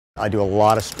I do a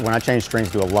lot of, when I change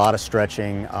strings, do a lot of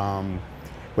stretching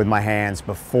with my hands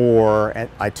before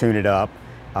I tune it up,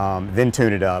 then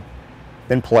tune it up,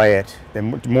 then play it,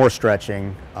 then more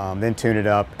stretching, then tune it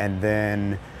up, and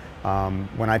then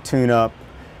when I tune up,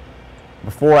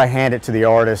 before I hand it to the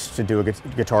artist to do a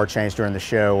guitar change during the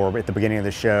show or at the beginning of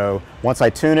the show, once I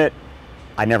tune it,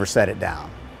 I never set it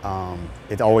down. I'll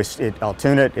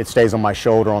tune it, it stays on my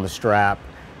shoulder on the strap.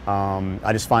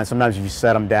 I just find sometimes if you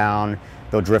set them down,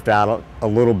 they'll drift out a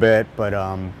little bit, but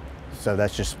so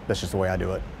that's just the way I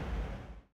do it.